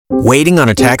Waiting on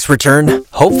a tax return?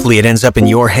 Hopefully it ends up in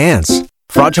your hands.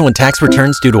 Fraudulent tax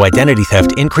returns due to identity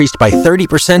theft increased by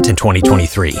 30% in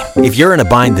 2023. If you're in a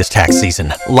bind this tax season,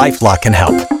 LifeLock can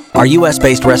help. Our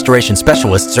U.S.-based restoration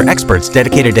specialists are experts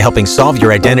dedicated to helping solve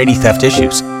your identity theft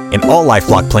issues. And all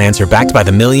LifeLock plans are backed by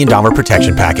the $1 Million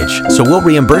Protection Package. So we'll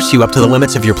reimburse you up to the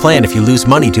limits of your plan if you lose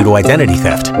money due to identity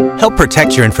theft. Help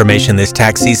protect your information this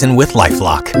tax season with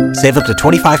LifeLock. Save up to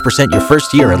 25% your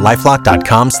first year at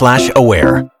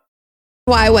LifeLock.com/aware.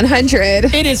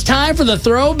 Y100. It is time for the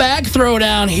Throwback Throw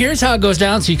Down. Here's how it goes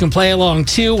down so you can play along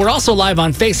too. We're also live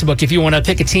on Facebook if you want to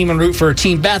pick a team and root for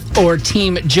Team Beth or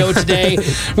Team Joe today.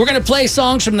 We're going to play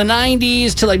songs from the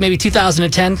 90s to like maybe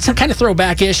 2010, some kind of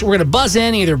throwback-ish. We're going to buzz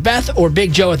in either Beth or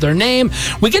Big Joe at their name.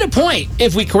 We get a point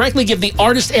if we correctly give the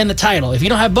artist and the title. If you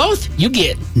don't have both, you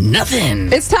get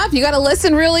nothing. It's tough. You got to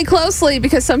listen really closely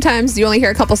because sometimes you only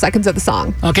hear a couple seconds of the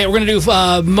song. Okay, we're going to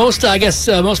do most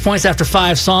points after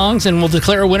 5 songs, and we'll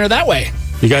declare a winner that way.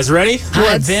 You guys ready?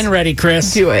 I've been ready,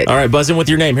 Chris. Do it. All right, buzz in with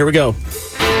your name. Here we go.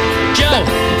 Joe.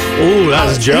 Ooh, that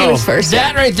was Joe. He was first.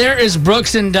 That right there is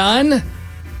Brooks and Dunn.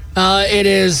 It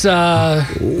is 3,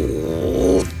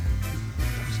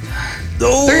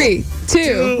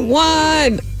 2, 1.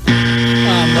 I'm blanking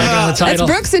on the That's title.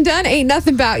 Brooks and Dunn. Ain't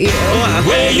nothing about you.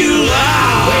 Where you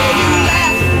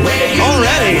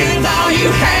already.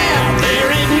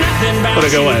 Let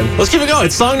it go in. Let's keep it going.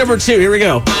 It's song number 2. Here we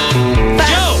go.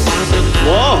 Joe.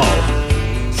 Whoa.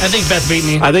 I think Beth beat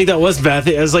me. I think that was Beth.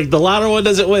 It was like the louder one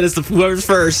doesn't win. It's the whoever's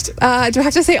first. Do I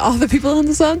have to say all the people in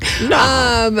the song?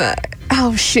 No.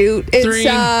 Oh, shoot. It's 3,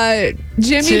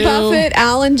 Jimmy 2, Buffett,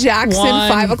 Alan Jackson, 1.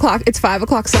 5 o'clock. It's 5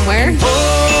 o'clock somewhere.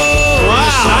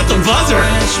 Wow. Not the buzzer.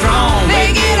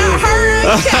 Make it a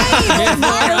hurricane.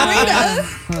 Margarita.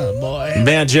 Oh, boy.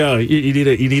 Man, Joe,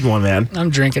 you need one, man. I'm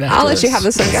drinking after I'll let this. you have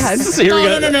this one. Go ahead. So here we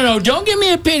go. No. Don't give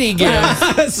me a pity,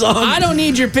 gift. Song, I don't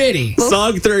need your pity.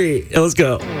 Song 3. Let's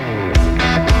go.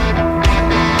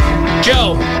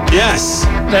 Joe. Yes.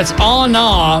 That's All in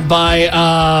Awe by,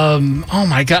 oh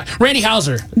my God, Randy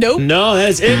Houser. Nope. No, that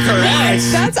is incorrect.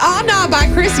 That's Anna by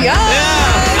Chris Young.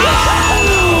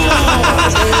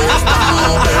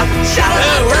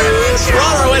 We're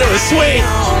on our way to a swing.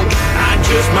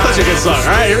 Such a good song. All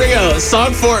right, here we go.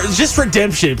 Song 4, just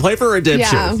redemption. Play for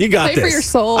redemption. Yeah. You got Play this. for your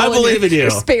soul. I believe in you. Your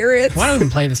spirits. Why do we even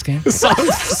play this game?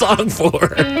 Song 4.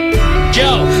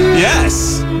 Joe.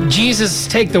 Yes. Jesus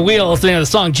Take the Wheel is the name of the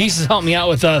song. Jesus Help Me Out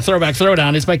with Throwback Throw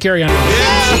Down. It's by Carry On. Jesus,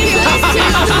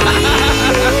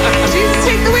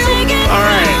 take the wheel. All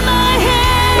right.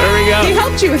 There we He go.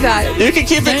 helped you with that. You can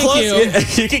keep it Thank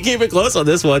close. You can keep it close on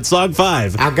this one. Song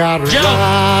 5. I got Joe.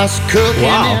 rice cooking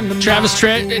Wow. in the Travis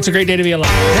Tritt, It's a Great Day to Be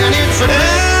Alive. and it's a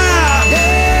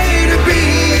day to be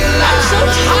I'm so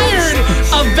tired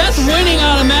of Beth winning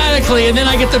automatically, and then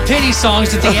I get the pity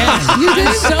songs at the end. You did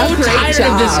I'm so a great tired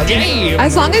job. of this game.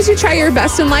 As long as you try your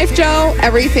best in life, Joe,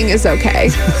 everything is okay.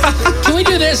 Can we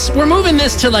do this? We're moving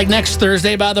this to like next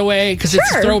Thursday, by the way, because it's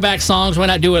Sure. throwback songs. Why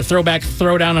not do a throwback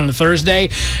throwdown on a Thursday?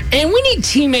 And we need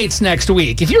teammates next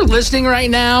week. If you're listening right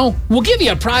now, we'll give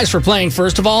you a prize for playing,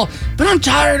 first of all, but I'm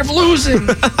tired of losing.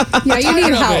 Yeah, you need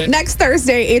Tired of help. it. Next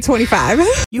Thursday, 8:25.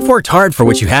 You've worked hard for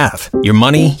what you have. Your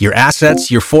money, your assets,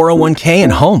 your 401k,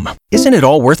 and home. Isn't it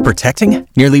all worth protecting?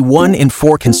 Nearly 1 in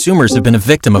 4 consumers have been a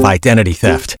victim of identity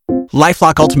theft.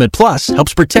 LifeLock Ultimate Plus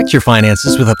helps protect your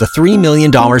finances with up to $3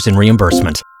 million in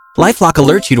reimbursement. LifeLock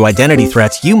alerts you to identity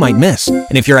threats you might miss.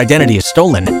 And if your identity is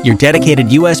stolen, your dedicated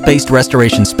U.S.-based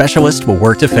restoration specialist will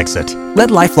work to fix it. Let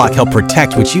LifeLock help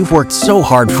protect what you've worked so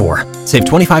hard for. Save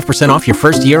 25% off your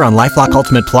first year on LifeLock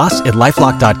Ultimate Plus at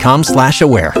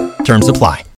LifeLock.com/aware. Terms apply.